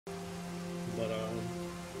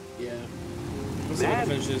Yeah. Let's see if I Matt, can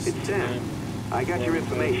finish this it's Sam. tonight. I got your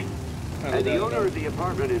information. The owner of the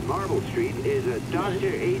apartment in Marble Street is a Dr.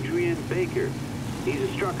 Adrian Baker. He's a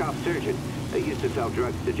struck-off surgeon. He used to sell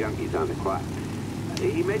drugs to junkies on the quad.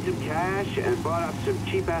 He made some cash and bought up some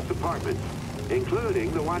cheap-ass apartments,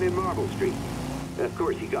 including the one in Marble Street. Of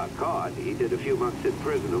course, he got caught. He did a few months in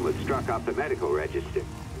prison and was struck off the medical register.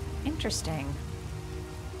 Interesting.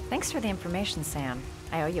 Thanks for the information, Sam.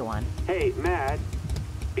 I owe you one. Hey, Matt,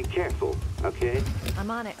 be careful, okay?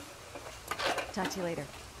 I'm on it. Talk to you later.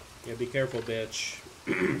 Yeah, be careful, bitch.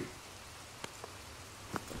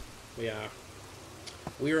 Yeah.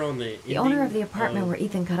 We're on the owner of the apartment where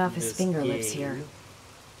Ethan cut off his finger lives here. game.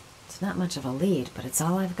 It's not much of a lead, but it's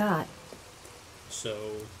all I've got. So,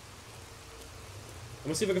 I'm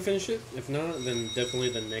gonna see if I can finish it. If not, then definitely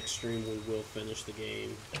the next stream we will finish the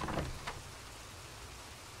game.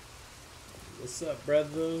 What's up,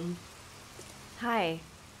 brother? Hi.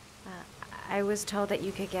 I was told that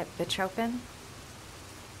you could get Bitropin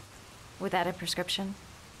without a prescription.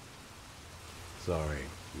 Sorry,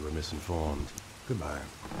 you were misinformed. Goodbye.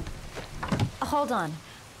 Hold on.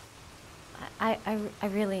 I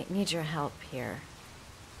really need your help here.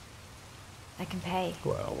 I can pay.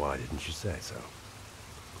 Well, why didn't you say so?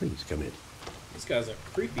 Please come in. This guy's a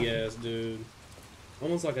creepy ass dude.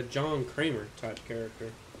 Almost like a John Kramer type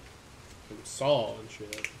character. From Saw and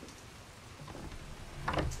shit.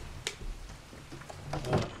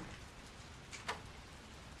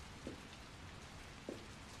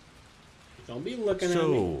 Don't be looking at me.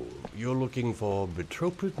 So, you're looking for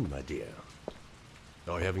Bitropin, my dear?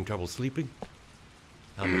 Are you having trouble sleeping?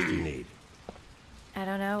 How much do you need? I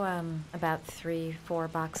don't know, about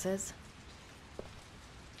 3-4 boxes.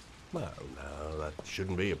 Well, no, that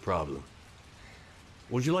shouldn't be a problem.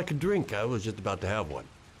 Would you like a drink? I was just about to have one.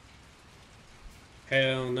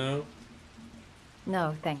 Hell no.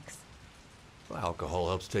 No, thanks. Well, alcohol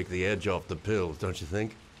helps take the edge off the pills, don't you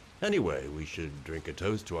think? Anyway, we should drink a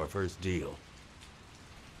toast to our first deal.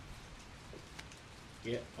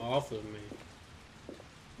 Get off of me.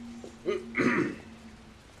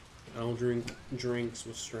 I don't drink drinks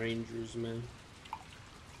with strangers, man.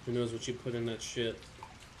 Who knows what you put in that shit?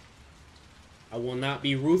 I will not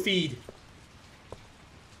be roofied.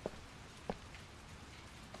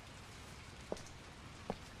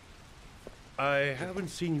 I haven't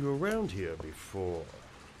seen you around here before.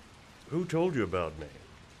 Who told you about me?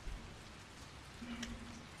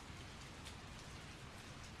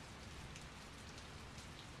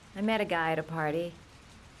 I met a guy at a party.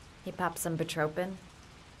 He popped some Bitropin.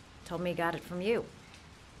 Told me he got it from you.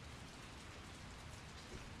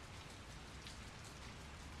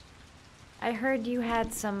 I heard you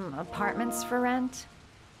had some apartments for rent.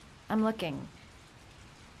 I'm looking.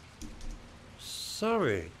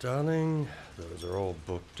 Sorry, darling. Those are all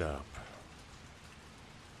booked up.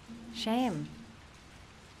 Shame.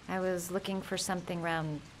 I was looking for something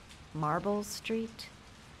around Marble Street.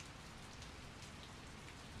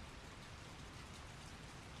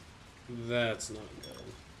 That's not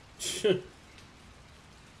good.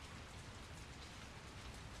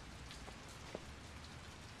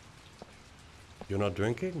 You're not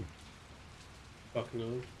drinking? Fuck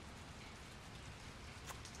no.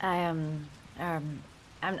 I'm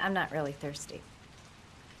not really thirsty.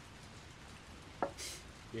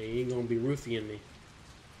 Yeah, you ain't gonna be roofing me.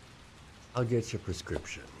 I'll get your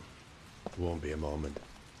prescription. Won't be a moment.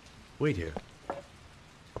 Wait here.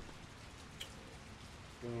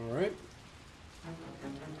 Alright.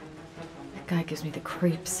 That guy gives me the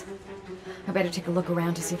creeps. I better take a look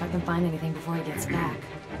around to see if I can find anything before he gets back.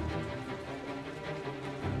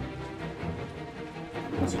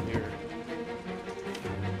 What's in here?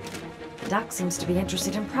 The doc seems to be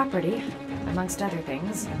interested in property, amongst other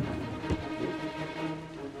things.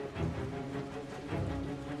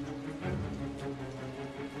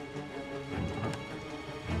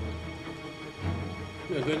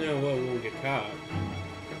 No, good now, well, we won't get caught.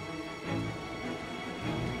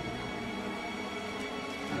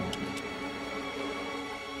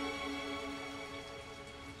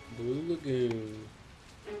 Blue Lagoon.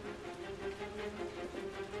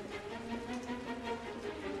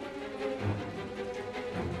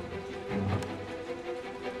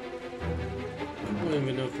 I don't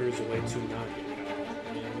even know if there's a way to not get caught.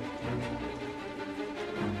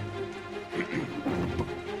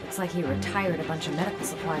 Looks like he retired a bunch of medical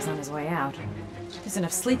supplies on his way out. There's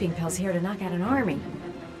enough sleeping pills here to knock out an army.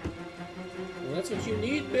 Well, that's what you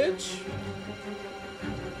need, bitch.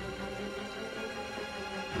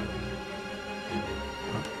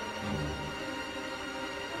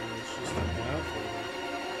 It's just a bathroom.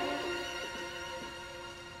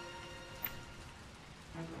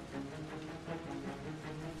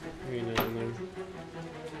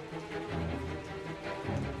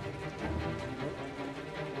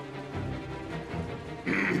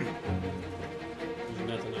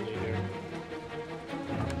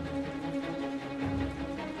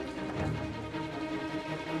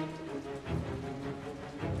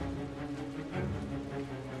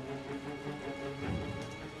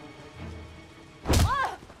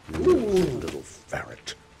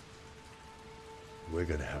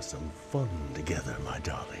 We're gonna have some fun together, my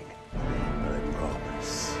darling. I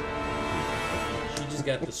promise. She just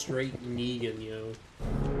got the straight Negan, yo.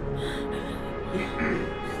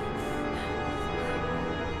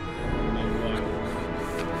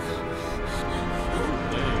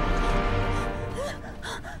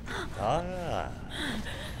 Ah,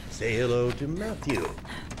 say hello to Matthew.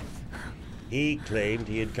 He claimed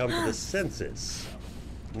he had come to the census.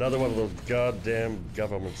 Another one of those goddamn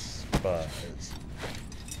government spies.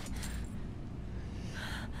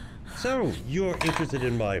 So, you're interested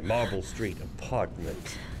in my Marble Street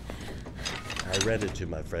apartment. I rent it to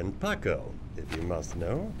my friend Paco, if you must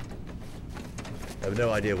know. I have no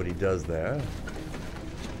idea what he does there.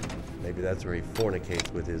 Maybe that's where he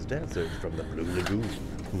fornicates with his dancers from the Blue Lagoon.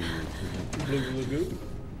 Blue Lagoon?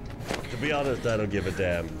 To be honest, I don't give a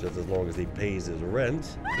damn. Just as long as he pays his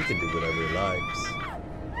rent, he can do whatever he likes.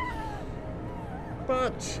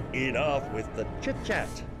 But enough with the chit-chat.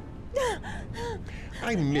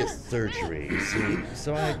 I miss surgery, you see,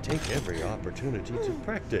 so I take every opportunity to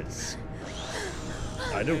practice.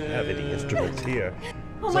 I don't have any instruments here,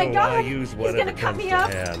 Oh so my God, I use he's whatever gonna cut comes me to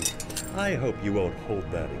up. hand. I hope you won't hold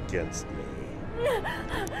that against me.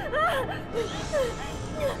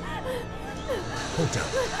 Hold on.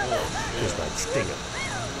 This might sting him.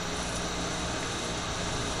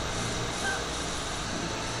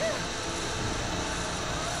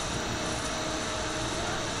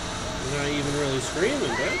 You're not even really screaming, bro.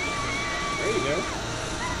 There you go.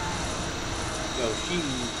 Yo, she...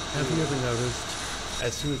 Have you ever noticed?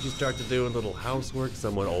 As soon as you start to do a little housework,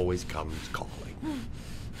 someone always comes calling.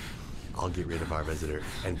 I'll get rid of our visitor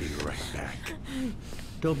and be right back.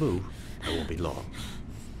 Don't move. I won't be long.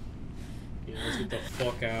 Yeah, let's get the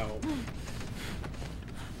fuck out.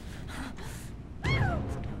 Come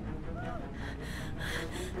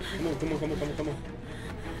on, come on, come on, come on, come on.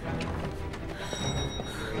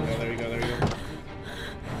 There you go, there you go, there you go.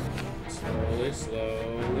 Slowly,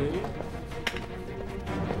 slowly.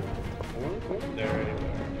 Come on, come on. There you go.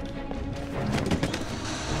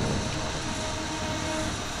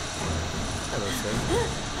 Hello, sir.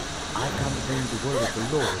 I've come to bring the word of the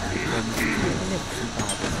Lord from the magnificent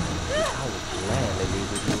Bible. I will gladly be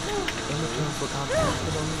with you in return for contact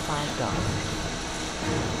with only $5.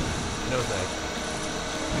 No thanks.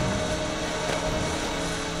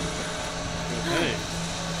 Okay.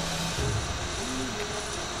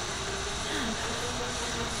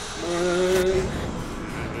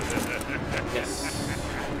 Yes.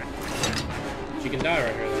 She can die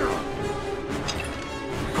right here, though.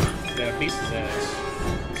 Got a piece of his ass.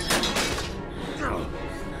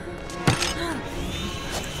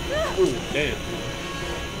 Ooh, damn.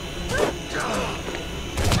 Oh,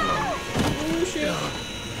 shit.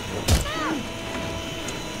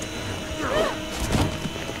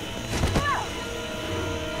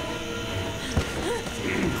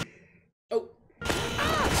 Oh.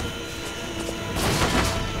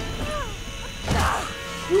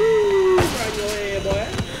 Woo! Right your head, boy.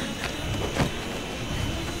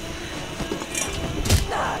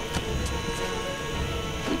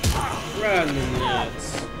 Right in the nuts.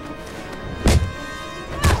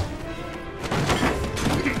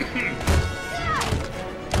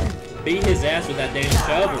 Beat his ass with that damn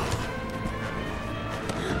shovel.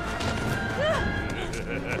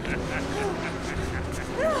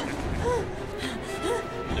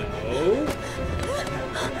 No.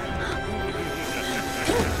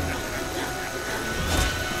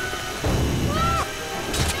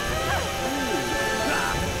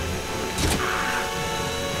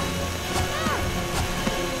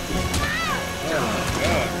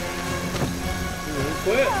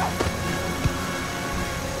 Quit.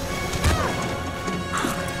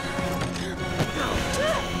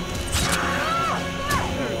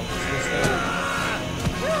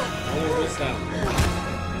 Stop.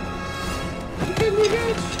 You kidding me,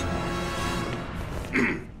 bitch?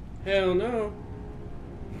 Hell no.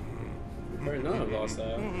 Better not have lost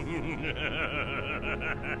that.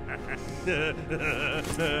 Did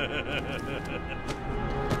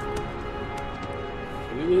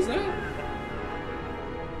we lose that?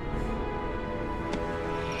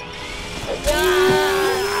 Damn.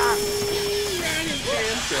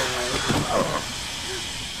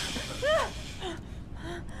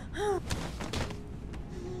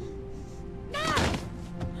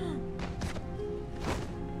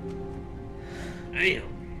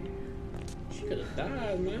 She could have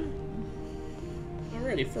died, man.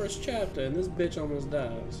 Already, first chapter, and this bitch almost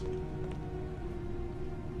dies.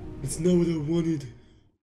 It's not what I wanted.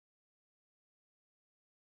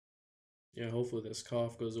 Yeah, hopefully this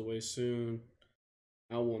cough goes away soon.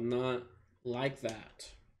 I will not like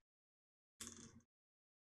that.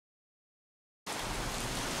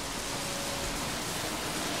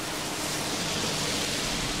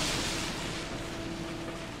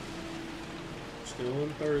 Still on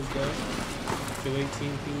Thursday,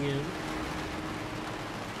 2:18 p.m.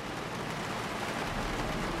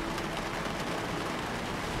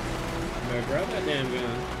 Better grab that damn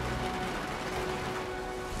gun.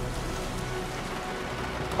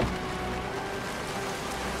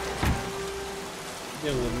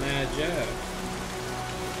 Dealing with Mad Jack.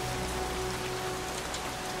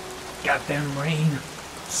 Goddamn rain.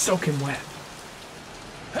 Soaking wet.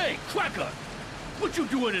 Hey, Cracker! What you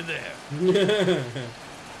doing in there?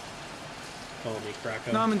 Call me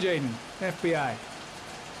Cracker. Norman Jaden, FBI.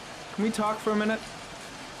 Can we talk for a minute?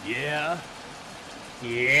 Yeah?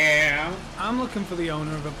 Yeah. I'm looking for the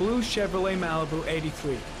owner of a blue Chevrolet Malibu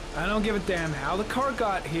 83. I don't give a damn how the car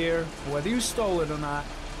got here, or whether you stole it or not.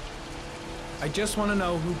 I just want to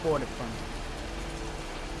know who bought it from you.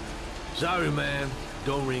 Sorry, man.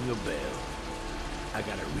 Don't ring a bell. I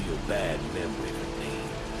got a real bad memory for names.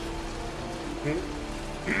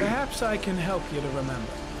 Perhaps I can help you to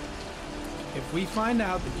remember. If we find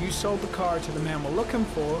out that you sold the car to the man we're looking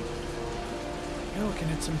for, you're looking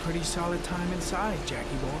at some pretty solid time inside,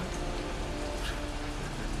 Jackie boy.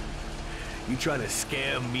 You trying to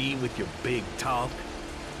scare me with your big talk?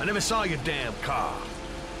 I never saw your damn car.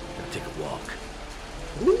 Gonna take a walk.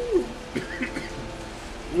 Woo!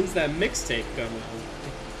 When's that mixtape coming out?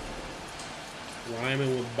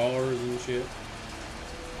 Rhyming with bars and shit.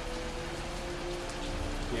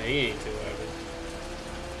 Yeah, he ain't too heavy.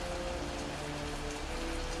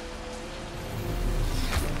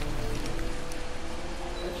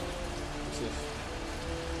 What's this?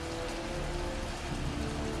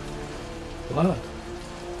 Blood.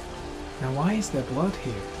 Now why is there blood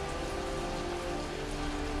here?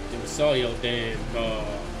 Never saw your damn car.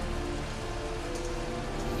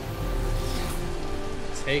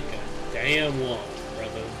 Take a damn walk,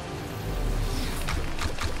 brother.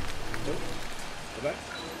 Oh, go back.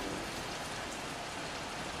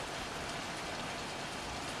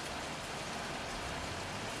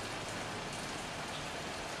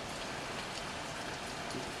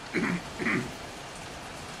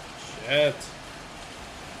 Shit.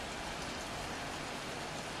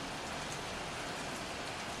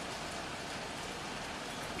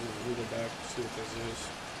 Let me go back and see what this is.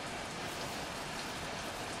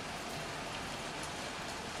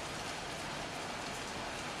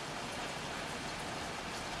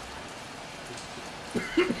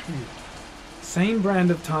 Same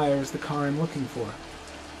brand of tire as the car I'm looking for.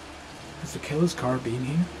 Has the killer's car been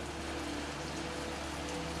here?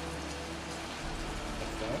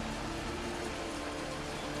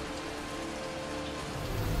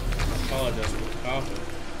 I apologize for the coughing.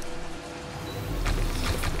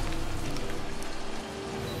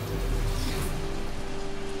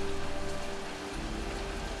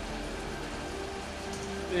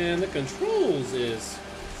 Man, the controls is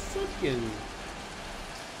fucking...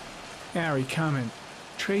 Harry, comment.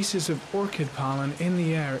 Traces of orchid pollen in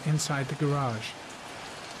the air inside the garage.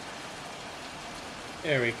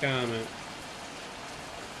 Airy comment.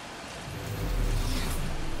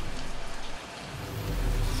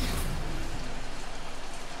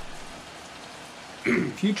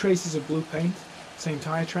 Few traces of blue paint. Same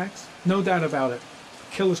tire tracks. No doubt about it.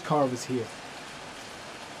 The killer's car was here.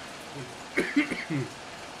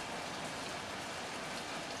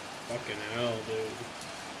 Fucking hell, dude.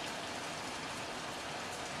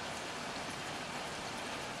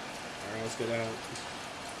 Alright, let's get out.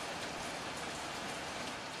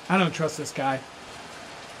 I don't trust this guy.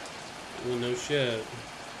 Well, no shit.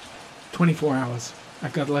 24 hours.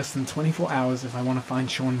 I've got less than 24 hours if I want to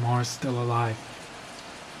find Sean Mars still alive.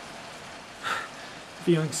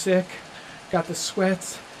 Feeling sick. Got the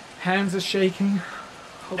sweats. Hands are shaking.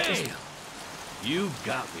 Hope this- Damn! You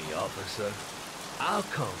got me, officer. I'll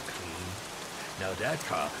come clean. Now that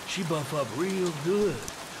car, she buff up real good.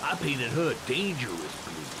 I painted her dangerous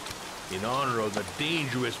blue in honor of the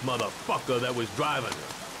dangerous motherfucker that was driving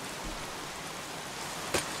her.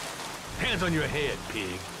 Hands on your head,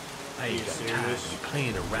 pig. I ain't got time to be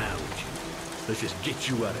playing around with you. Let's just get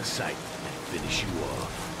you out of sight and finish you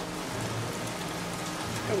off.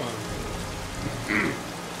 Come on.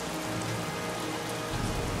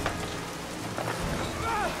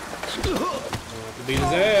 To beat his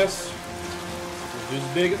ass. This dude's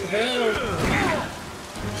big as hell.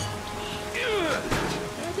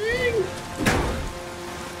 Dang.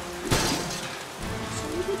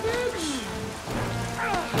 Son of a bitch.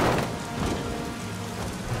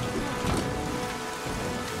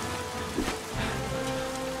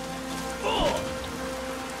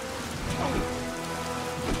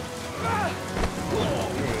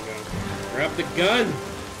 There we go. Grab the gun.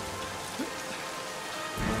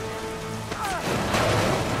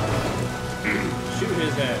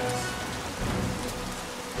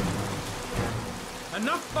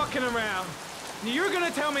 Enough fucking around. You're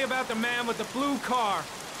gonna tell me about the man with the blue car.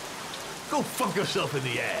 Go fuck yourself in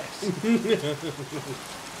the ass.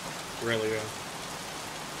 Really,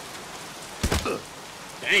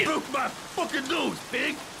 damn. Broke my fucking nose,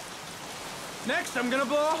 pig. Next, I'm gonna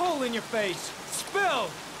blow a hole in your face. Spill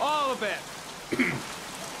all of it. You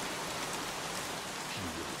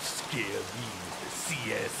will scare me with the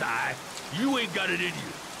CSI. You ain't got it in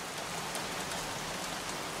you.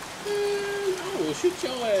 Oh, shoot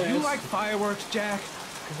your ass. You like fireworks, Jack?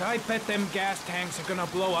 Cause I bet them gas tanks are gonna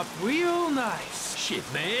blow up real nice. Shit,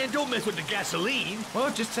 man, don't mess with the gasoline.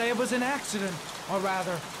 Well, just say it was an accident. Or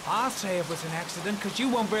rather, I'll say it was an accident, cause you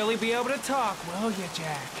won't really be able to talk, will you,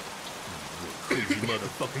 Jack? Crazy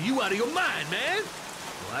motherfucker, you out of your mind, man.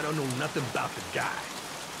 Well, I don't know nothing about the guy.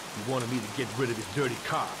 He wanted me to get rid of his dirty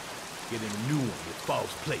car, get him a new one with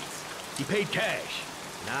false plates. He paid cash,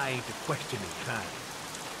 and I ain't the questioning kind.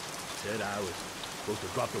 Said I was supposed to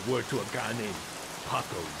drop the word to a guy named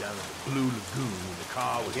Paco down at the Blue Lagoon when the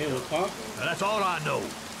car was Again with Paco? Now, that's all I know.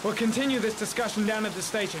 We'll continue this discussion down at the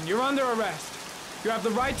station. You're under arrest. You have the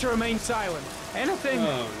right to remain silent. Anything... Oh,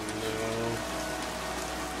 no.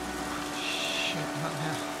 Shit, not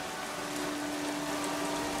now.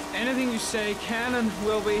 Anything you say can and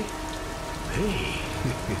will be... Hey.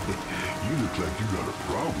 You look like you got a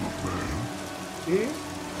problem, man. Hmm?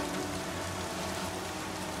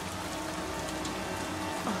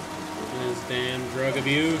 His damn drug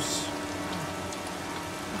abuse.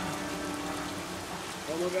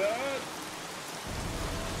 Oh my god.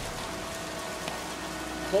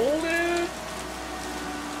 Hold it.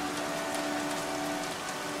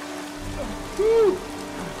 Whew.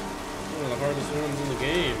 One of the hardest ones in the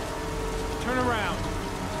game. Turn around.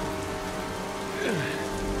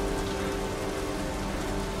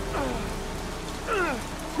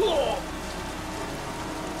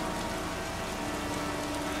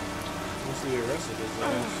 Mostly arrested his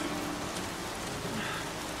ass.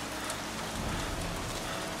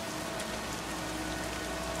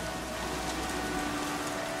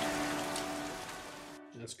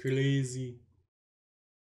 That's crazy.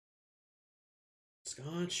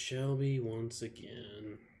 Scott Shelby once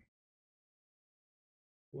again.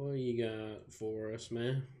 What you got for us,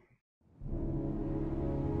 man?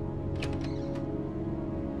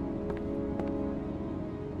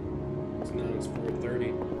 Now it's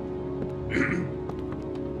 4:30.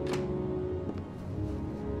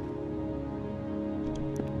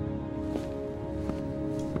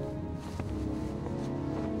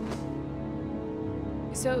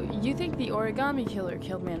 So, you think the Origami Killer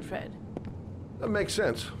killed Manfred? That makes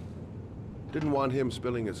sense. Didn't want him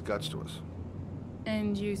spilling his guts to us.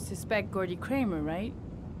 And you suspect Gordy Kramer, right?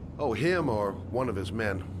 Oh, him or one of his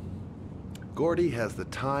men. Gordy has the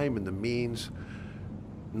time and the means,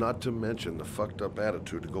 not to mention the fucked up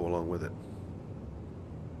attitude to go along with it.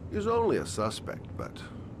 He's only a suspect, but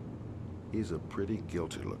he's a pretty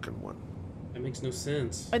guilty looking one. That makes no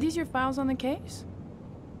sense. Are these your files on the case?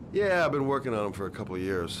 Yeah, I've been working on him for a couple of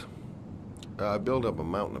years. I built up a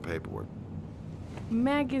mountain of paperwork.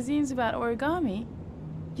 Magazines about origami?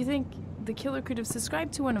 You think the killer could have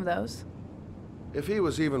subscribed to one of those? If he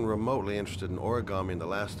was even remotely interested in origami in the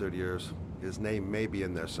last 30 years, his name may be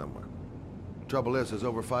in there somewhere. Trouble is, there's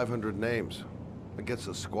over 500 names. It gets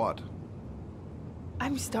a squat.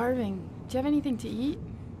 I'm starving. Do you have anything to eat?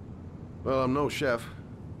 Well, I'm no chef,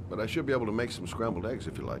 but I should be able to make some scrambled eggs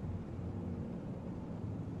if you like.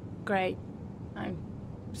 Great. I'm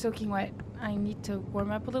soaking wet. I need to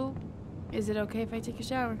warm up a little. Is it okay if I take a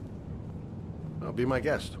shower? Well, be my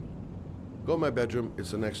guest. Go in my bedroom.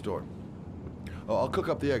 It's the next door. Oh, I'll cook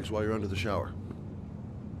up the eggs while you're under the shower.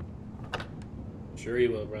 Sure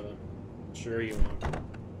you will, brother. Sure you will.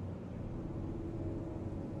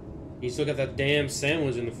 You still got that damn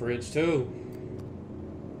sandwich in the fridge, too.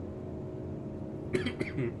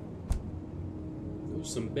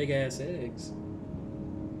 Those some big-ass eggs.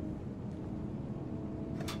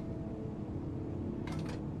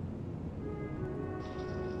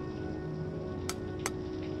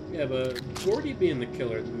 Yeah, but Gordy being the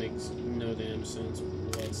killer makes no damn sense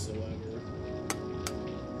whatsoever.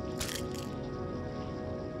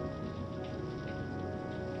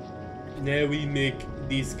 Now we make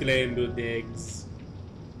these scrambled eggs.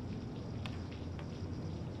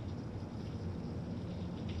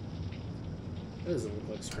 That doesn't look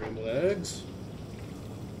like scrambled eggs.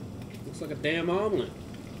 Looks like a damn omelet.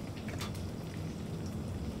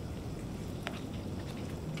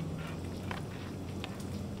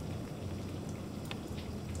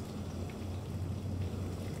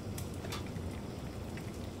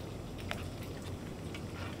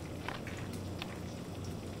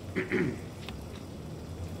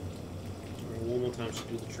 time should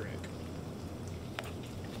do the trick.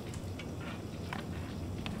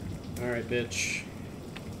 Alright, bitch.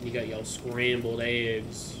 You got y'all scrambled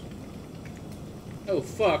eggs. Oh,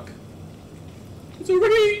 fuck. It's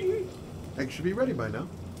already eaten! Eggs should be ready by now.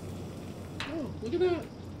 Oh, look at that.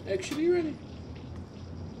 Eggs should be ready.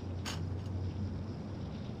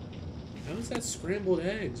 How is that scrambled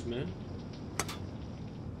eggs, man?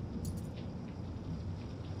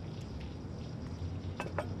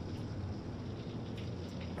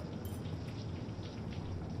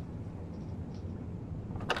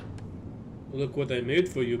 Look what I made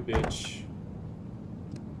for you, bitch.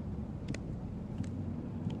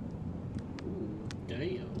 Ooh,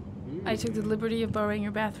 damn. I took the liberty of borrowing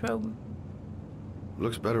your bathrobe.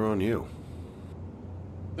 Looks better on you.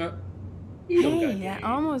 You don't got Hey, that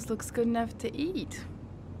almost looks good enough to eat.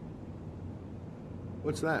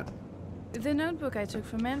 What's that? The notebook I took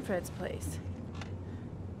from Manfred's place.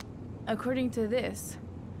 According to this,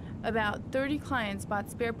 about 30 clients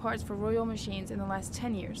bought spare parts for Royal machines in the last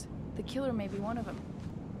 10 years. The killer may be one of them.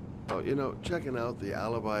 Oh, you know, checking out the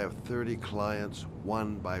alibi of 30 clients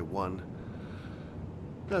one by one,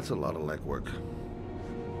 that's a lot of legwork.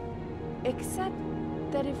 Except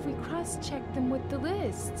that if we cross-check them with the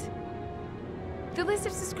list. The list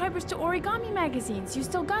of subscribers to Origami magazines. You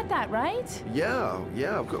still got that, right? Yeah,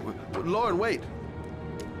 of course. Lauren, wait.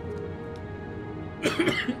 You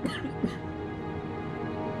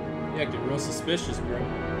acting real suspicious, bro.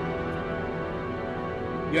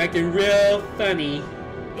 You acting real funny.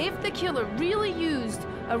 If the killer really used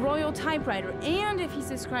a Royal typewriter and if he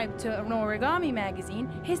subscribed to an Origami magazine,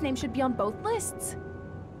 his name should be on both lists.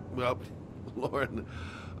 Well, Lauren,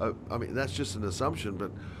 I mean, that's just an assumption,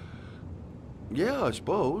 but yeah, I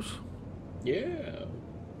suppose. Yeah.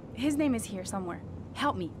 His name is here somewhere.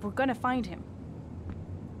 Help me. We're gonna find him.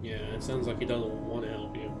 Yeah, it sounds like he doesn't want to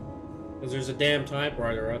help you. Because there's a damn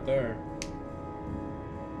typewriter right there.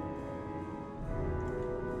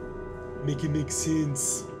 Make it make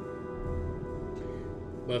sense.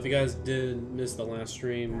 But if you guys did miss the last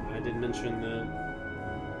stream, I did mention that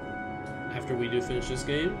after we do finish this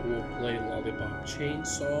game, we'll play Lollipop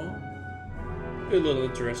Chainsaw. Good little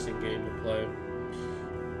interesting game to play.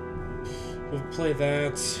 We'll play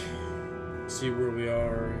that, see where we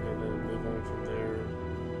are, and then move on from there.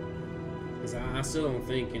 Because I still don't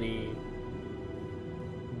think any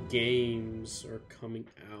games are coming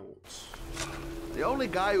out. The only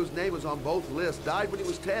guy whose name was on both lists died when he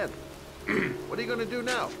was 10. What are you gonna do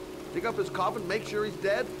now? Dig up his coffin, make sure he's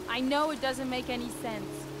dead? I know it doesn't make any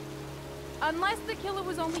sense. Unless the killer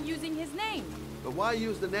was only using his name. But why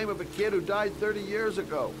use the name of a kid who died 30 years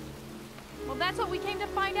ago? Well, that's what we came to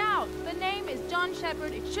find out. The name is John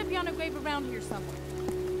Shepard. It should be on a grave around here somewhere.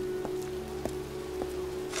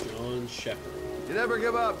 John Shepard. You never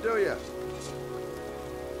give up, do you?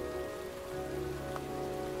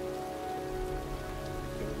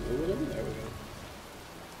 There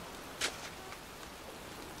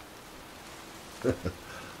we go.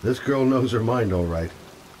 This girl knows her mind all right.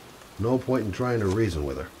 No point in trying to reason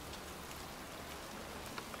with her.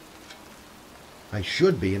 I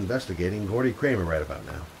should be investigating Gordy Kramer right about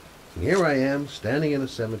now. And here I am, standing in a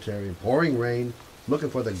cemetery in pouring rain, looking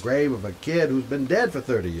for the grave of a kid who's been dead for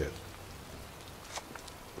 30 years.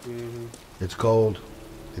 Mm-hmm. It's cold.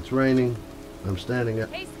 It's raining. I'm standing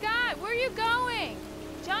up. Hey, Scott, where are you going?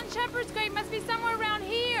 John Shepard's grave must be somewhere around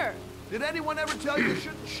here. Did anyone ever tell you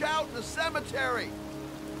shouldn't shout in the cemetery?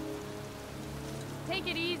 Take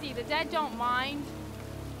it easy. The dead don't mind.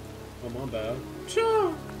 Oh, my bad.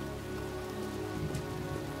 Sure.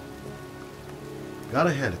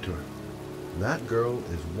 Gotta hand it to her. That girl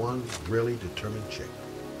is one really determined chick.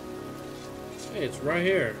 Hey, it's right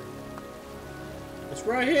here. It's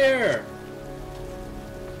right here.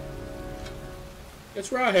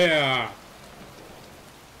 It's right here.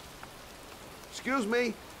 Excuse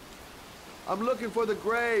me. I'm looking for the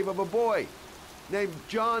grave of a boy named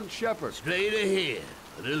John Shepard. Straight ahead,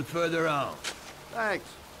 a little further on. Thanks.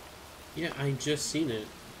 Yeah, I just seen it.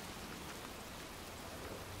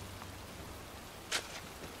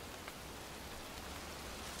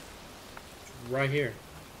 It's right here.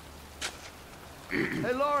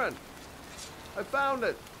 Hey, Lauren. I found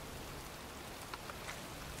it.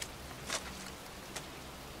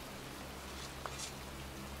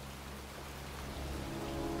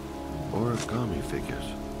 Origami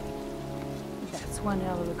figures. That's one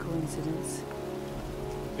hell of a coincidence.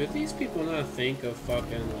 Did these people not think of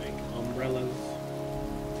fucking, like, umbrellas?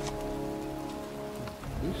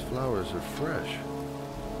 These flowers are fresh.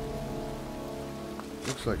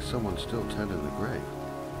 Looks like someone's still tending the grave.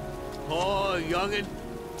 Oh, youngin'.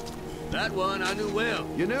 That one I knew well.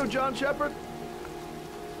 You knew John Shepard?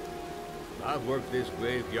 I've worked this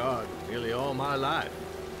graveyard nearly all my life.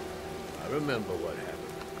 I remember what happened.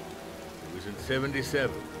 It was in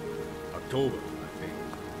 '77, October, I think.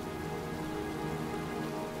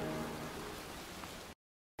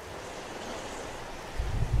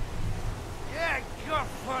 Yeah, good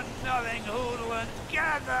for nothing, hoodlum.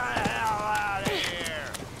 Get the hell out of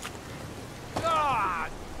here! God,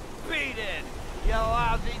 beat it, you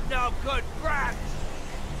lousy, no good brats!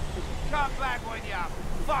 Come back when your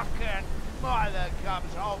fucking mother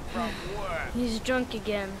comes home from work. He's drunk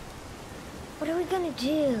again. What are we gonna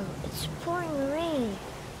do? It's pouring rain.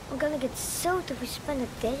 We're gonna get soaked if we spend a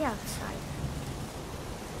day outside.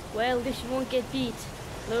 Well, at least you won't get beat.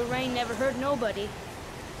 Little rain never hurt nobody.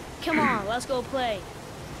 Come on, let's go play.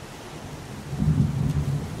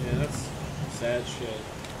 Yeah, that's sad shit.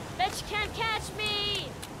 Bet you can't catch me!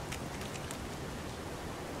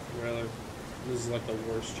 Rather, this is like the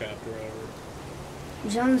worst chapter ever.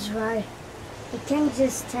 John's right. We can't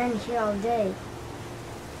just stand here all day.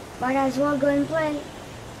 Might as well go and play.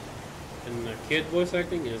 And the kid voice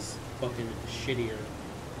acting is fucking shittier.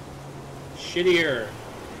 Shittier!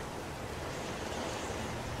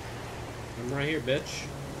 I'm right here, bitch.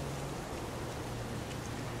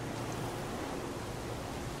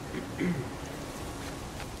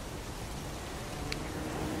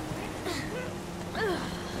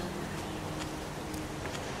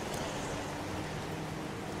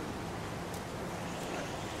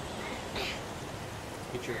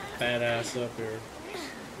 Get your fat ass up here.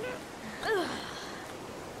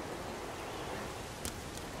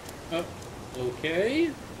 Oh,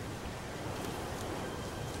 okay.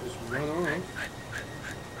 Just run off.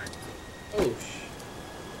 Oh,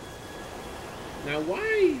 now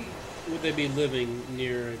why would they be living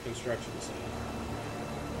near a construction site?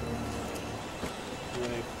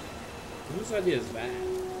 Like, whose idea is that?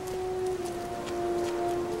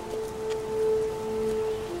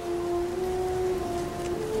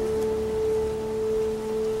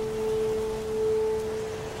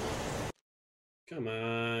 Come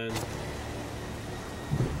on.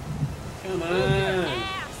 Come on.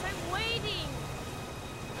 Ass, I'm waiting.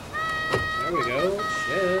 There we go.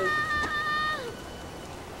 Shit.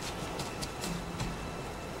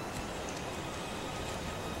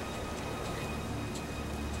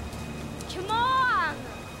 Come on.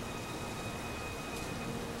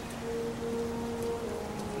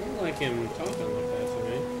 I don't like him talking like that to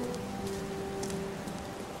me.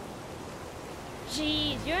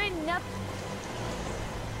 Jeez, you're enough.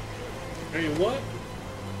 Hey, what?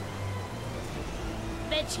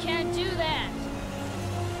 Bet you can't do that.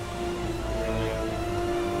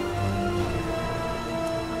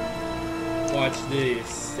 Watch this,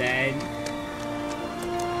 son.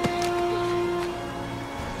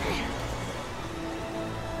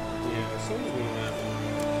 Yeah, something's gonna happen.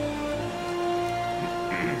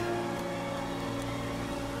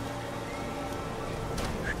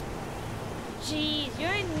 Jeez,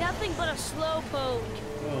 you're nothing but a slowpoke.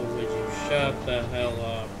 Oh, would you shut the hell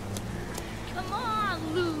up? Come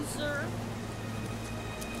on, loser.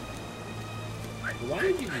 Why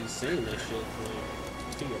did you be saying that shit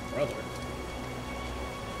to your brother?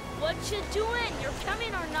 What you doing? You're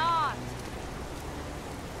coming or not?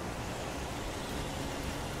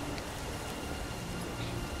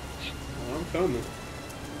 Oh, I'm coming.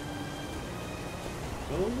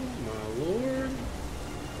 Oh my lord.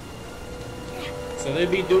 So they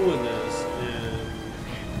be doing this, and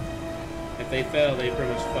if they fail, they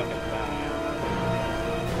pretty much fucking die.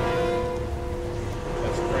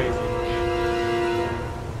 That's crazy.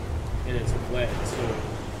 And it's wet, too.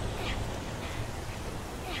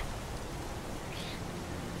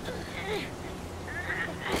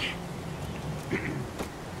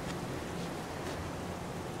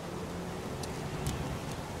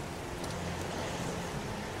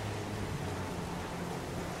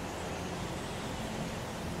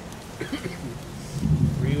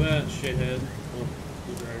 Where you at, shithead? Oh,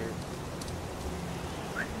 he's right here.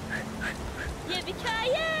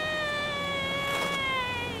 Yippee-ki-yay!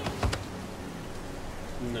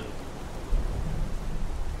 No.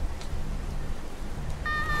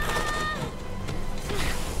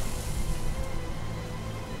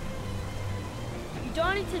 You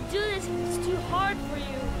don't need to do this because it's too hard for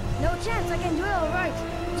you. No chance, I can do it all right.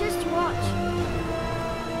 Just watch.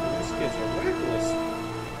 These kids are reckless.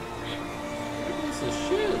 Reckless as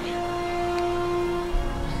shit.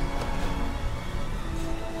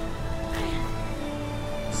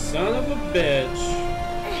 Son of a bitch.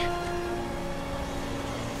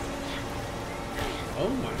 Oh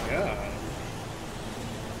my god.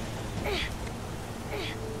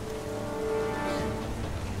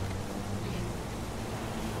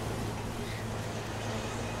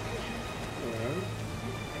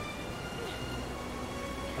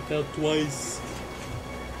 Fell twice.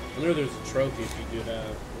 I know there's a trophy if you do that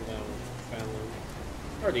without failing.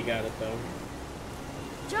 Already got it though.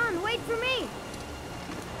 John, wait for me!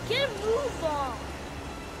 Get a move on!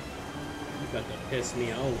 You got to piss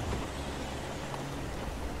me off.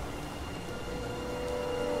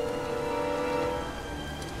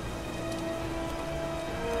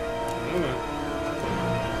 Come on.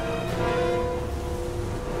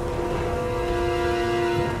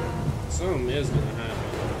 Something is gonna happen.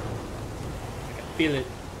 I can feel it.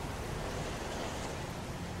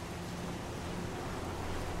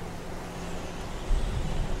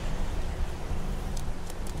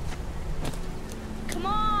 Come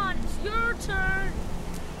on, it's your turn!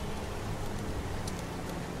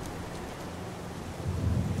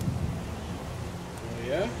 Oh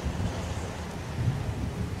yeah?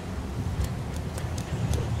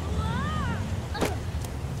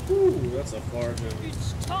 Ooh, that's a far jump.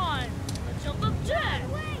 It's time! I jump up jet!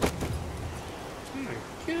 Oh my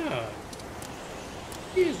god.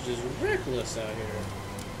 He is just reckless out here.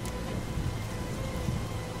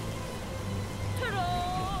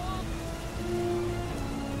 Ta-da!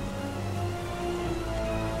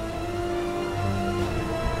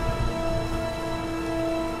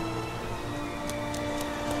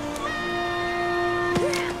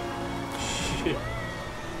 Shit.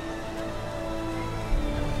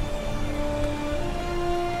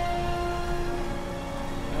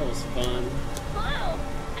 That was fun. Wow!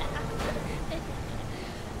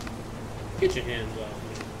 Get your hands off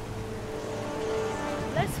me.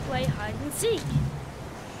 Let's play hide and seek.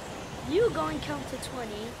 You go and count to 20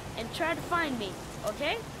 and try to find me,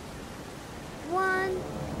 okay? 1,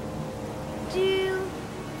 2,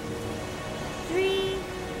 3,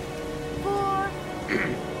 4,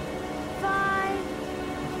 5,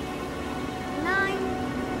 9,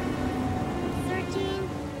 13,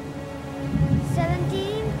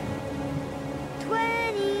 17, 20.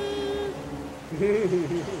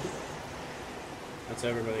 That's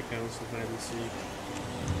everybody counts in hide and seek.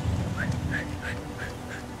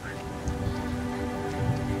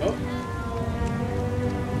 Oh.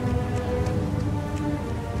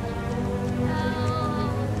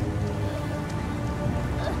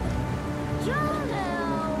 John!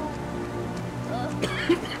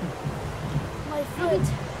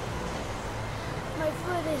 My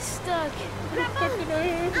foot is stuck. Grandpa! Oh, no,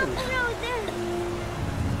 there!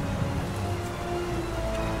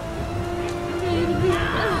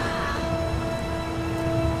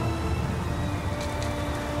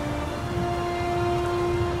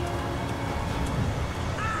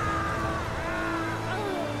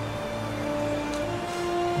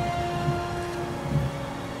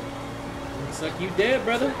 Looks like you dead,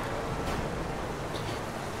 brother. Ain't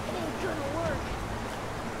gonna work.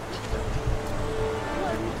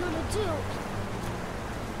 What are we gonna do?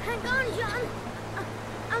 Hang on, John!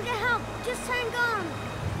 I'll get help. Just hang on.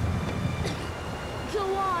 Go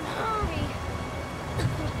on, hurry.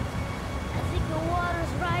 I think the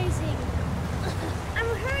water's rising. I'm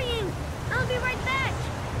hurrying. I'll be right back.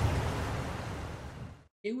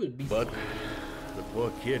 It would be But fine. the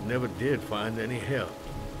poor kid never did find any help.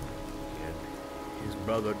 And his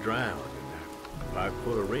brother drowned in that pipe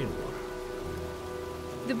full of rainwater.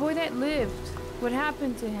 The boy that lived, what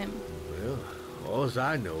happened to him? Well, all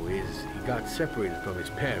I know is he got separated from his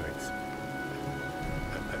parents.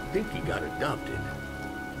 I think he got adopted.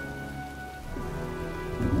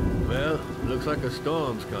 Well, looks like a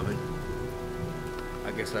storm's coming.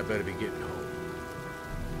 I guess I better be getting home.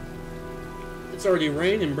 It's already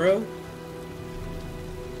raining, bro.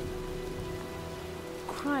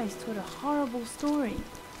 Christ, what a horrible story.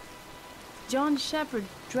 John Shepard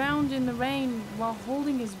drowned in the rain while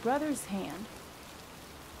holding his brother's hand.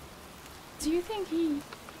 Do you think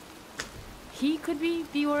he could be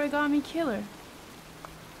the Origami Killer?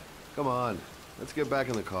 Come on, let's get back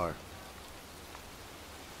in the car.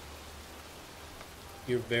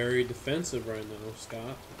 You're very defensive right now,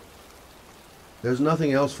 Scott. There's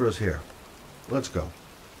nothing else for us here. Let's go.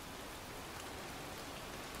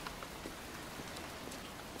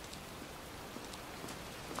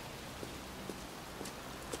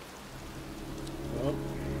 Well,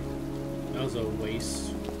 that was a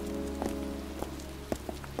waste.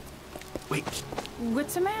 Wait,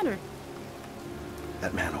 What's the matter?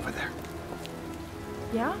 that man over there.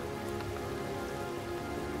 Yeah?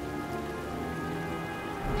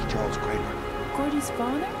 It's Charles Kramer. Gordy's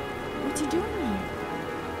father? What's he doing here?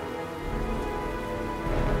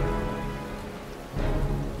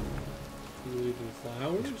 Leaving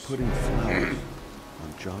flowers? He's putting flowers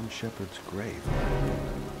on John Shepard's grave.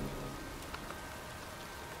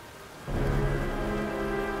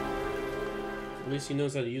 At least he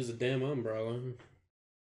knows how to use the damn umbrella.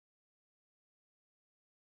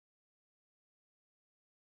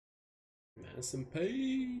 Madison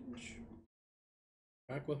Page.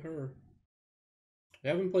 Back with her. I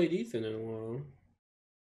haven't played Ethan in a while.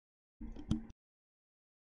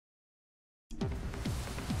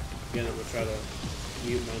 Again, I'm gonna try to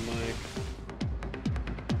mute my mic.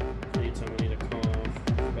 Anytime I need to cough.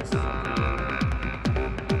 Best as I can.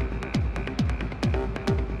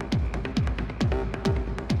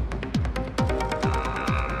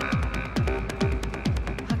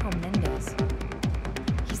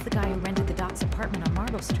 Apartment on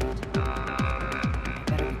Marble Street. You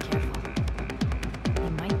better be careful. He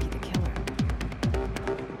might be the killer.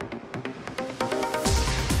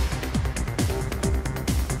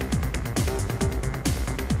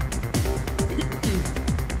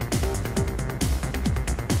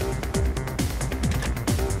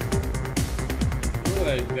 Look at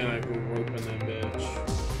that guy who roping that bitch.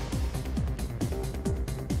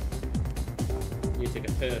 You take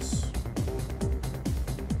a piss.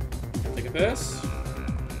 Take a piss?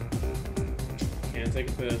 Can't take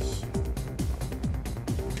a piss.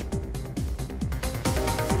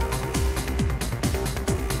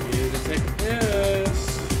 You need to take a piss.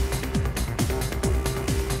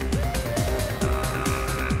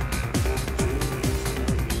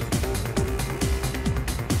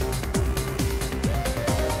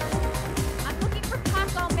 I'm looking for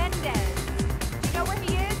Paco Mendez. Do you know where he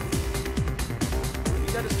is?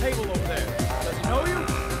 He's at his table over there. Does he know you?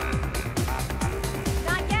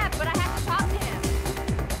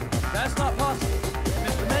 That's not possible.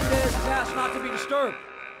 Mr. Mendez has asked not to be disturbed.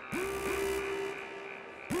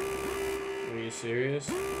 Are you serious?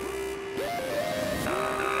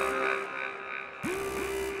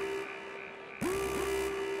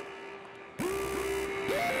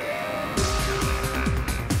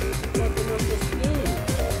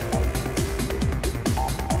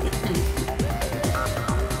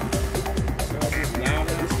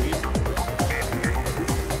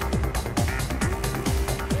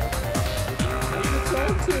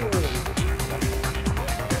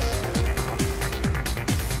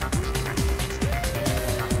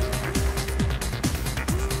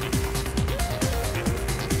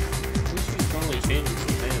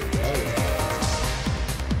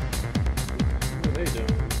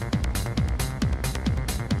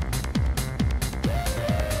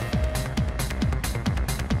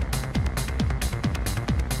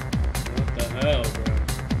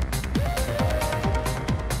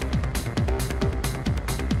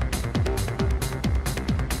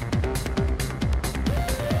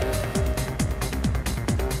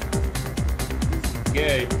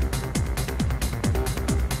 Gay.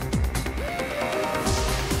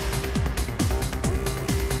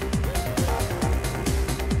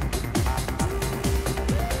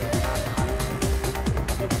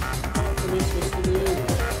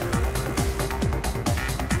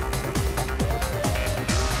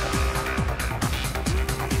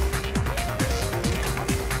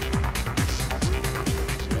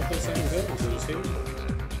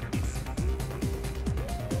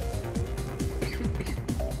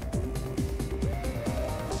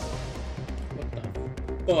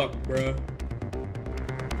 Fuck, bruh.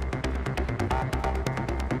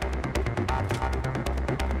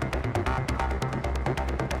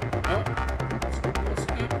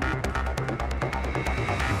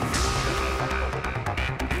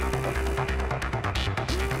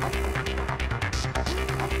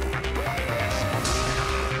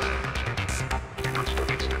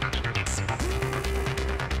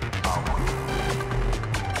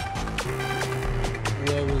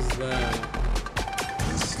 What was that?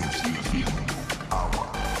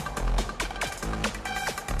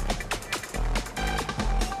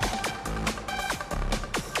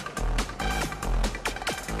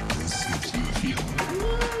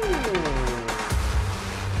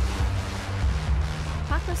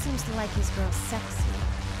 Paco seems to like his girls sexy.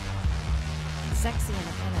 Sexy and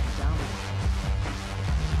a kind of dominant.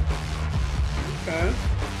 Okay.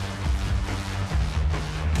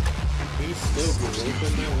 He's still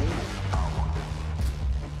groping that woman.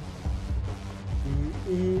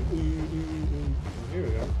 Here we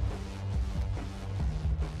go.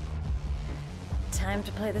 Time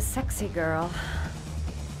to play the sexy girl.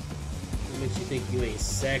 What makes you think you ain't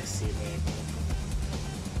sexy, baby?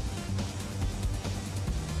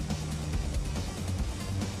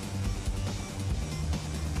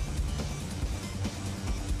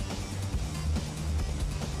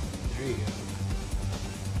 There you go.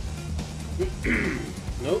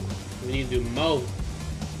 Nope. We need to do more. No.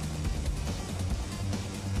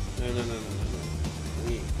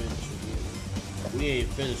 We ain't finished with you. We ain't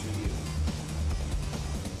finished with you.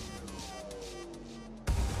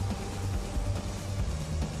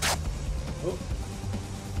 Oh.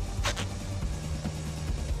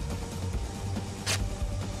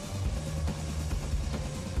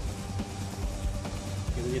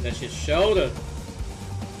 Can we get that shit shoulder?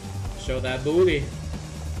 Show that booty.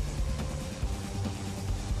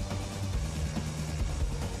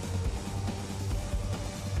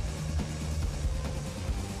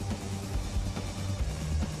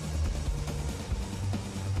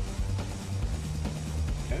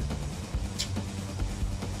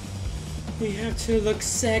 We have to look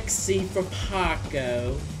sexy for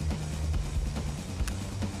Paco.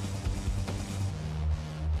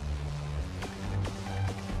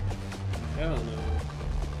 Hell no.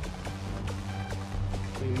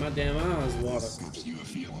 I mean, my damn eyes water. Still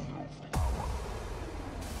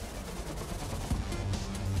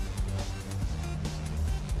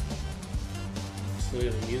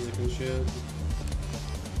got the music and shit.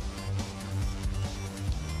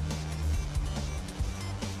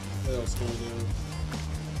 What else can we do?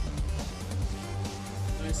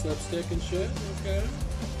 Nice lipstick and shit, okay.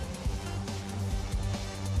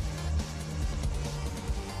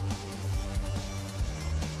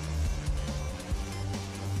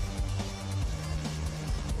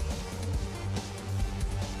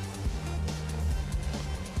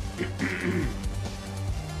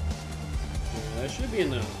 Yeah, that should be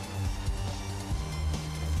enough.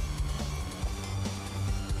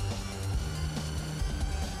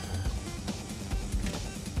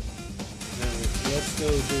 Let's go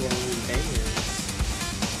do our own dance.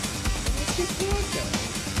 Let's get Paco.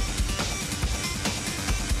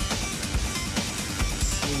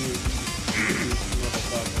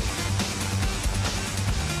 Motherfucker.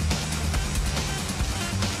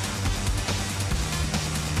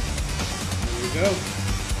 There we go.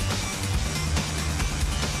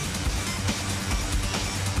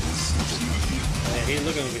 Hey, he's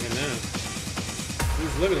looking over here now.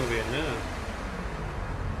 He's looking over here now.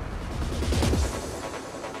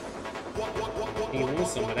 He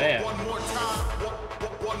wants some of that. One more time.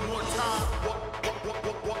 One more time.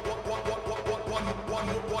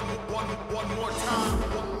 One more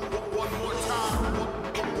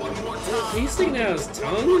time. He's sticking out his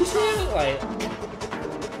tongue and shit? Like,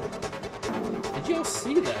 did y'all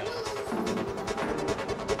see that?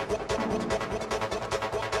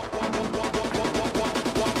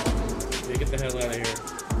 Yeah, get the hell out of here.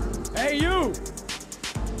 Hey, you!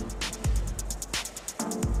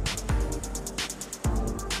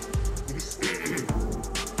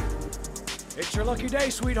 It's your lucky day,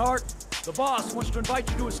 sweetheart. The boss wants to invite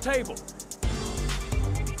you to his table.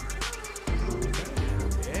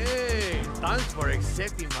 Hey, thanks for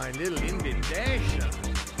accepting my little invitation.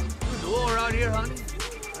 You new around here, honey?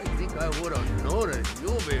 I think I would have noticed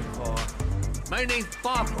you before. My name's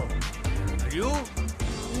Paco. And you?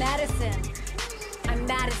 Madison. I'm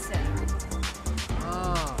Madison.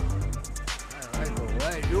 Ah, I like the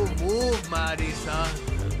way you move, Madison.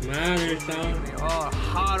 Madison. You're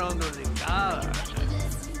hot under the collar.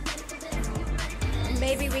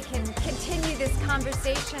 Maybe we can continue this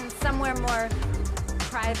conversation somewhere more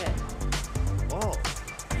private. Oh,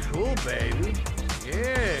 sure, baby.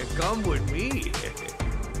 Yeah, come with me.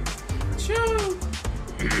 Sure.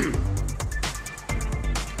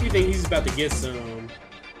 You think he's about to get some?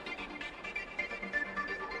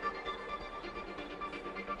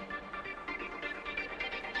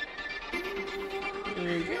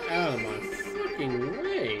 Man, get out of my fucking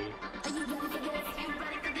way.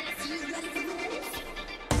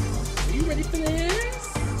 Are you ready for this?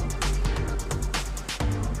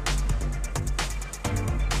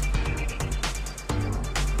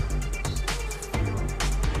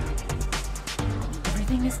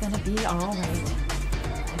 Everything is gonna be all right. I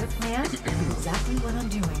have a plan, exactly what I'm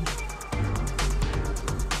doing.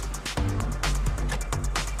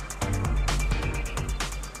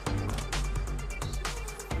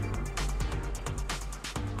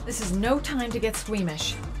 This is no time to get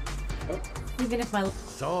squeamish. Oh. Even if my...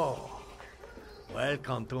 So,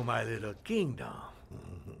 welcome to my little kingdom.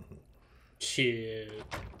 Shit.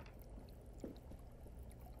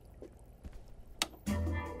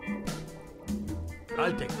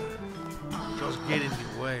 I'll take that. Just get in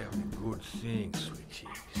the way of the good things, sweet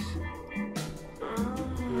cheeks.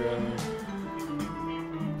 Yeah.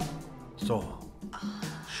 So,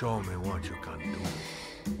 show me what you can do.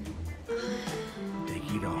 Take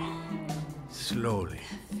it all. Slowly.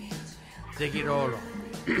 Take it all on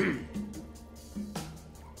me.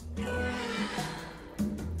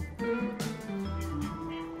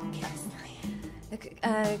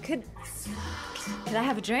 Could I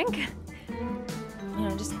have a drink?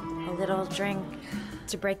 just a little drink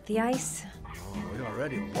to break the ice. Oh, we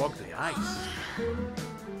already broke the ice.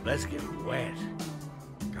 Let's get wet.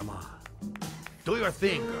 Come on. Do your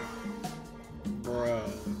thing, girl. Bruh.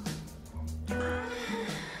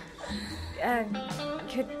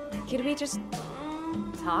 Could we just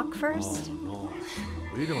talk first? Oh, no.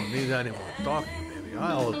 We don't need any more talking, baby.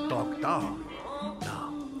 I'll talk down.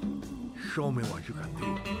 Now, show me what you can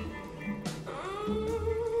do.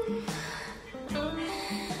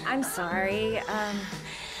 I'm sorry.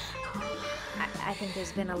 I think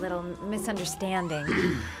there's been a little misunderstanding.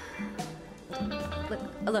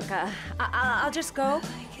 Look, I'll just go.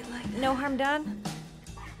 No harm done.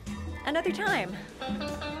 Another time.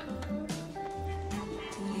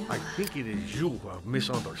 I think it is you who have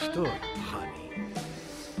misunderstood, honey.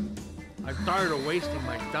 I'm tired of wasting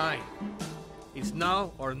my time. It's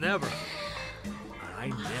now or never. And I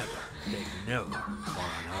never take never for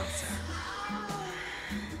an answer.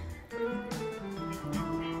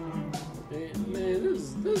 Man,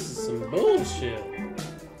 this is some bullshit.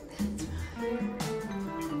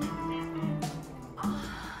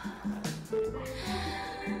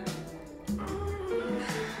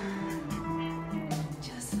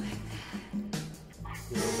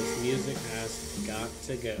 This music has got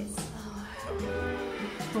to go.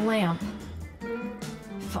 The lamp.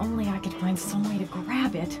 If only I could find some way to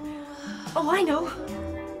grab it. Oh, I know!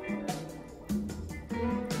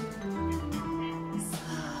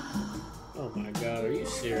 Oh my god, are you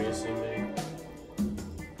serious with me?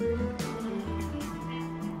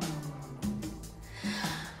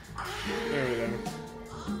 There we go.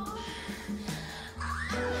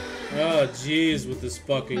 Oh jeez, with this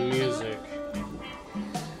fucking music.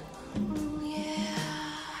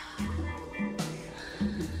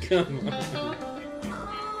 Come on.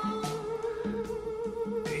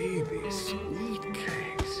 Baby, sweet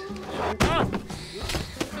cakes.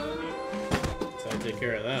 So I take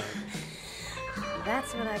care of that.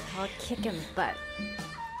 That's what I call kicking butt.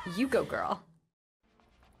 You go, girl.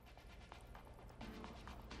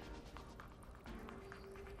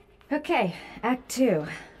 Okay, Act 2.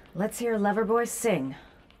 Let's hear Loverboy sing.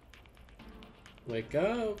 Wake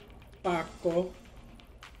up, Paco.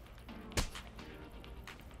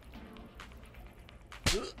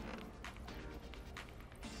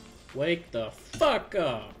 Wake the fuck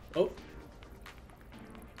up. Oh.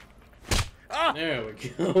 There we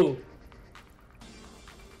go.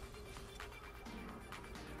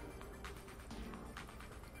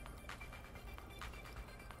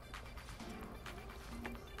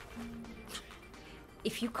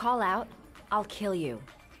 If you call out, I'll kill you.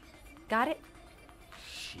 Got it?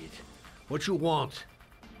 Shit. What you want?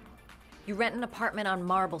 You rent an apartment on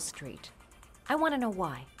Marble Street. I want to know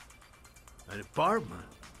why. An apartment?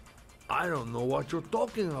 I don't know what you're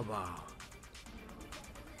talking about.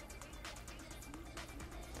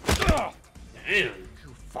 Damn. You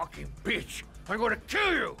fucking bitch! I'm gonna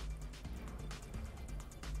kill you!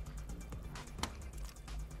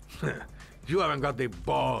 You haven't got the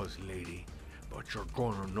balls, lady. But you're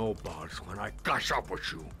gonna know balls when I catch up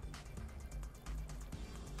with you.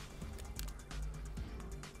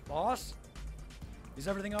 Boss? Is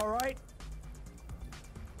everything all right?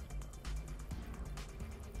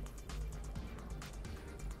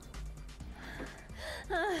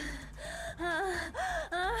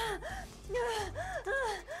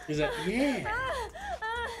 He's like, yeah.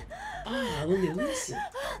 Ah, let me listen.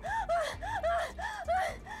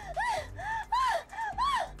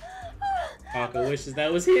 Paco wishes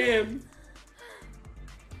that was him.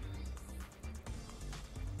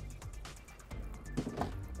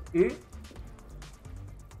 If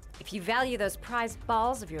you value those prized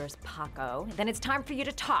balls of yours, Paco, then it's time for you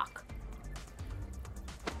to talk.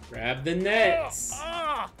 Grab the nets.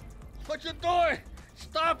 What you doing?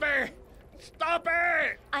 Stop it! Stop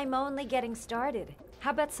it! I'm only getting started.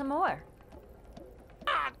 How about some more?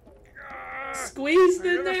 Squeeze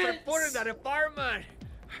the I nets. reported that apartment.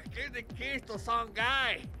 I gave the keys to some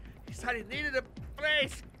guy. He said he needed a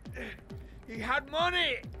place. He had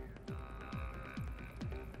money.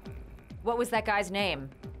 What was that guy's name?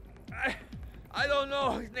 I don't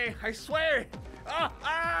know his name. I swear.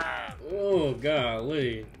 Oh,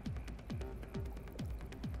 golly.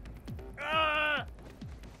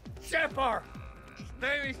 Shepard. His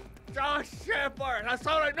name is John Shepard. That's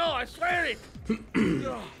all I know. I swear it.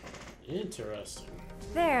 Interesting.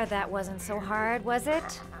 There, that wasn't so hard, was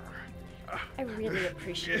it? I really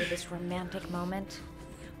appreciated this romantic moment,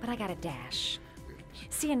 but I gotta dash.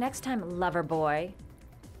 See you next time, lover boy.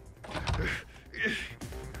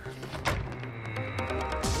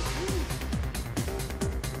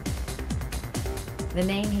 The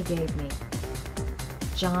name he gave me.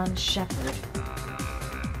 John Shepard.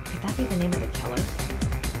 Could that be the name of the killer?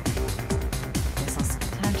 Guess I'll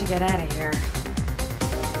time to get out of here.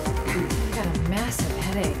 I got a massive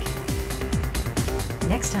headache.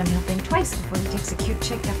 Next time he'll think twice before he takes a cute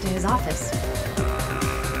chick up to his office.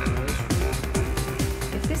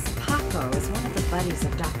 If this Paco is one of the buddies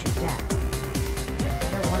of Dr. Death, you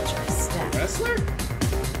better watch your step. Wrestler?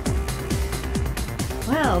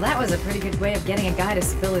 Well, that was a pretty good way of getting a guy to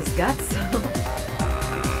spill his guts.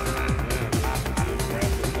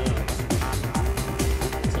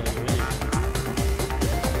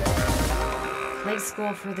 Play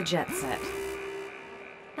school for the jet set.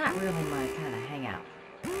 Not really my kind of hangout.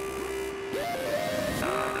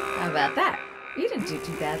 How about that? You didn't do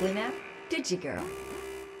too badly now, did you, girl?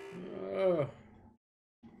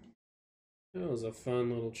 That was a fun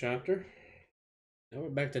little chapter. Now we're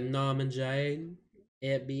back to Norman Jane,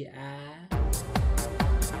 FBI.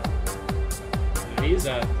 He's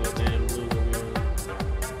at the damn blue one.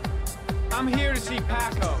 I'm here to see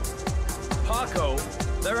Paco. Paco?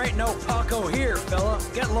 There ain't no Paco here, fella.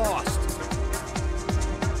 Get lost.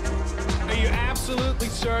 Are you absolutely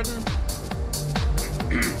certain?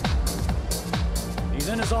 He's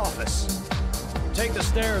in his office. Take the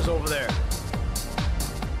stairs over there.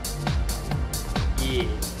 Yeah.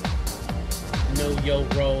 Know your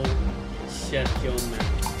role. Shut your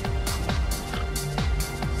mouth.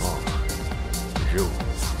 Oh, it's you.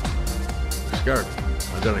 Scared me.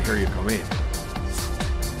 I didn't hear you come in.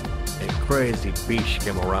 A crazy bitch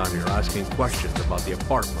came around here asking questions about the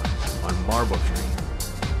apartment on Marble Street.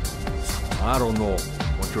 I don't know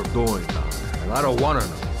what you're doing down there, and I don't want to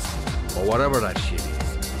know. But whatever that shit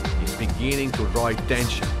is, it's beginning to draw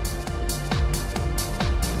attention.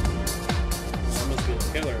 That must be the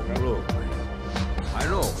killer, right? Look, I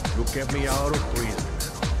know you kept me out of prison,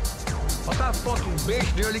 but that fucking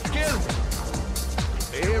bitch nearly killed me.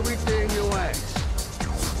 Everything you ask,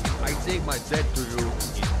 I think my debt to you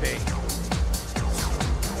is paid.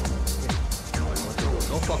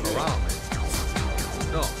 Don't fuck around, man.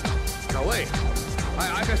 No, wait.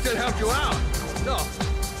 I can still help you out. No,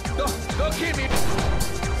 don't keep me.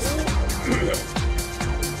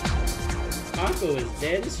 Paco is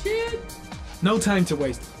dead as shit? No time to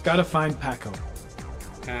waste. Gotta find Paco.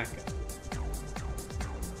 Paco.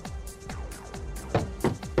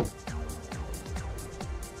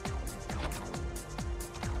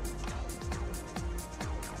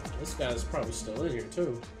 This guy's probably still in here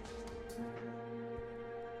too.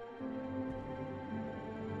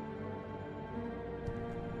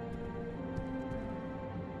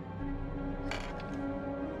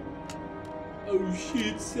 Oh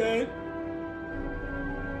shit, son.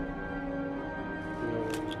 I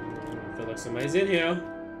feel like somebody's in here.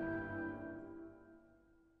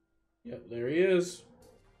 Yep, there he is.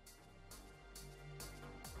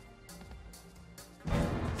 Oh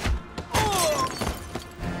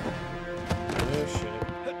shit.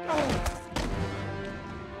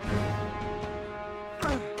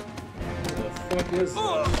 What the fuck is this?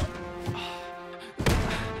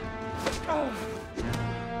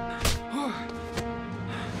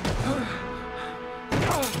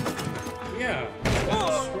 Yeah,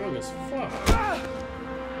 that's strong as fuck.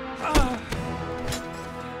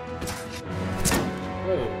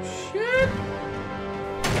 Oh shit!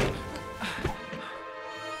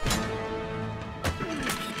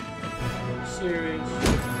 Are you serious?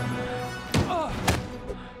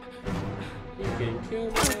 You can kill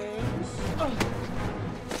my ass.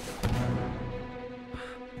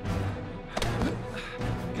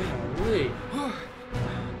 Golly.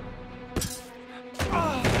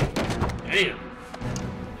 Damn.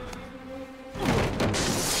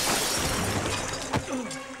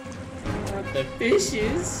 Not the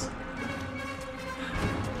fishes.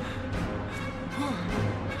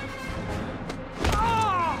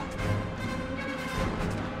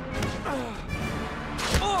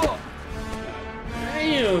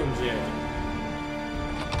 Damn, Jack.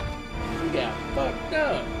 You got fucked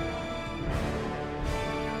up.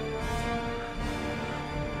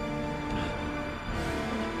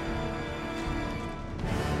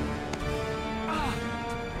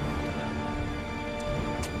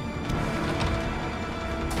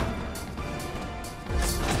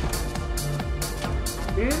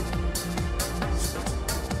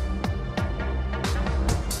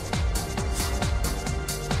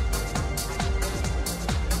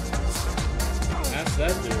 That's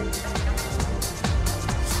that dude.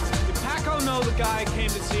 Did Paco know the guy came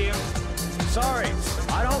to see him? Sorry,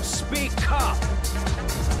 I don't speak cop.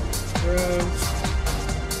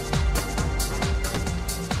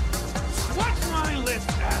 Watch my lips,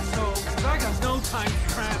 asshole, 'cause I got no time to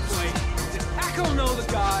translate. Did Paco know the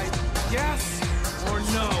guy Yes or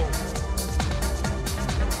no?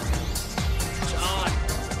 John.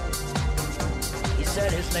 He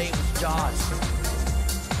said his name was John.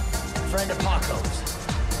 Friend of Paco's.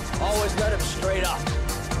 Always let him straight up.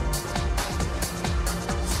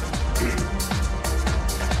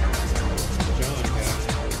 John guy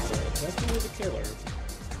is definitely the killer.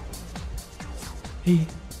 He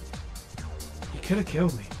could have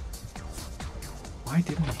killed me. Why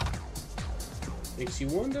didn't he? Makes you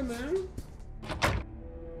wonder, man.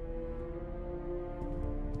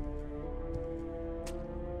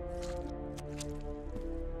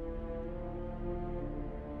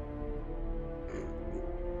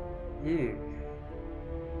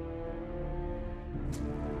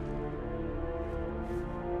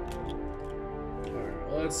 Alright,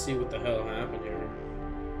 well, let's see what the hell happened here.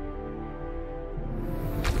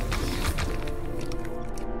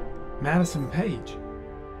 Madison Page.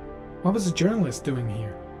 What was a journalist doing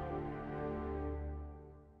here?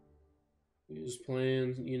 He was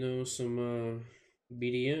playing, you know, some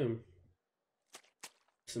BDM.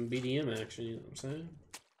 Some BDM action, you know what I'm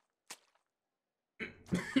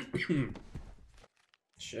saying?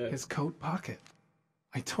 Shit. His coat pocket.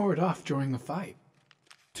 I tore it off during the fight.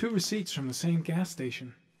 2 receipts from the same gas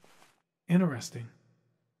station. Interesting.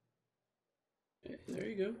 Hey, there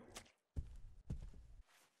you go.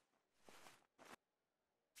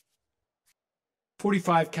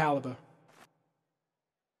 .45 caliber.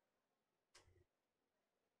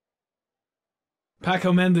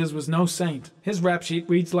 Paco Mendez was no saint. His rap sheet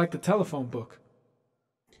reads like the telephone book.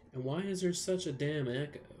 And why is there such a damn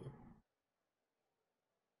echo?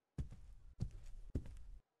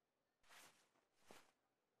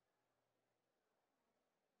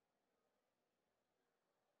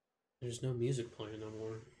 There's no music playing no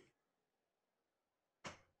more.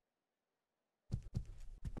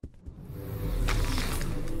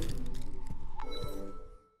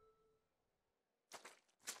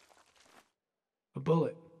 A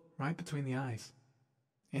bullet, right between the eyes.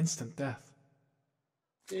 Instant death.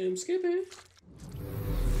 Damn, Skippy.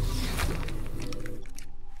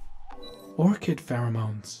 Orchid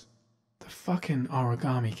pheromones. The fucking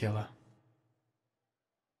Origami Killer.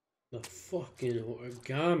 The fucking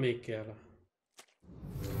Origami Killer.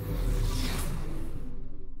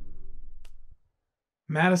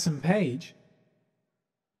 Madison Page?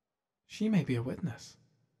 She may be a witness.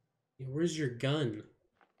 Yeah, where's your gun?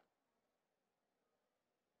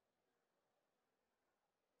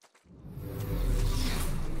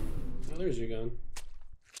 Oh, there's your gun.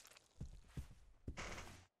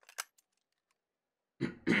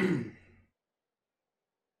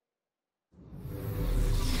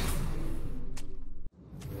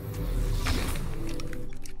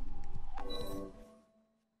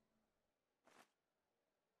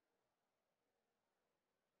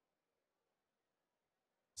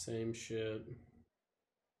 Same shit.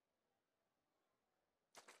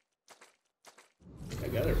 I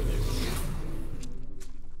got everything.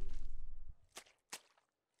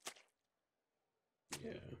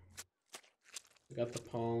 Yeah. I got the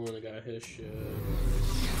pollen, I got his shit.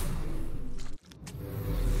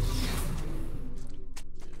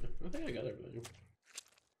 Yeah, I think I got everything.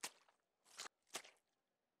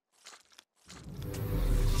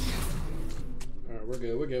 Alright, we're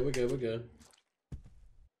good, we're good, we're good, we're good.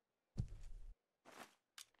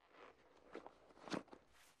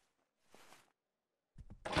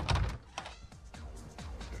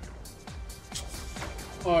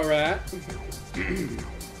 Alright.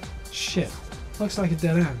 Shit. Looks like a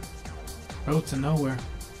dead end. Road to nowhere.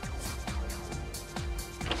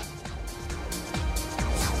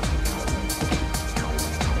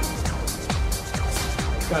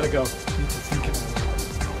 Gotta go. Need to think about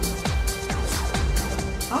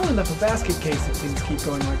it. I'll end up a basket case if things keep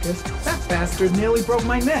going like this. That bastard nearly broke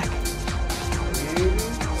my neck.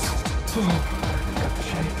 Got the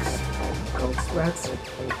shakes. Cold sweats.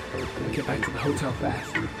 Gotta get back to the hotel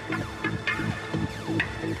fast.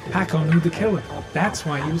 Paco knew the killer. That's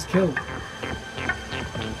why he was killed.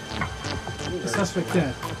 The suspect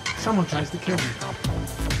dead. Someone tries to kill me.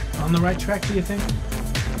 On the right track, do you think?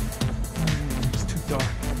 It's too dark.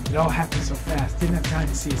 It all happened so fast. Didn't have time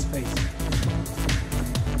to see his face.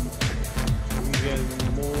 We get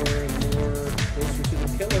more and more closer to the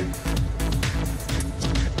killer.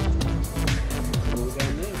 What we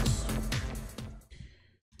got next?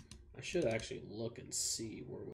 I should actually look and see where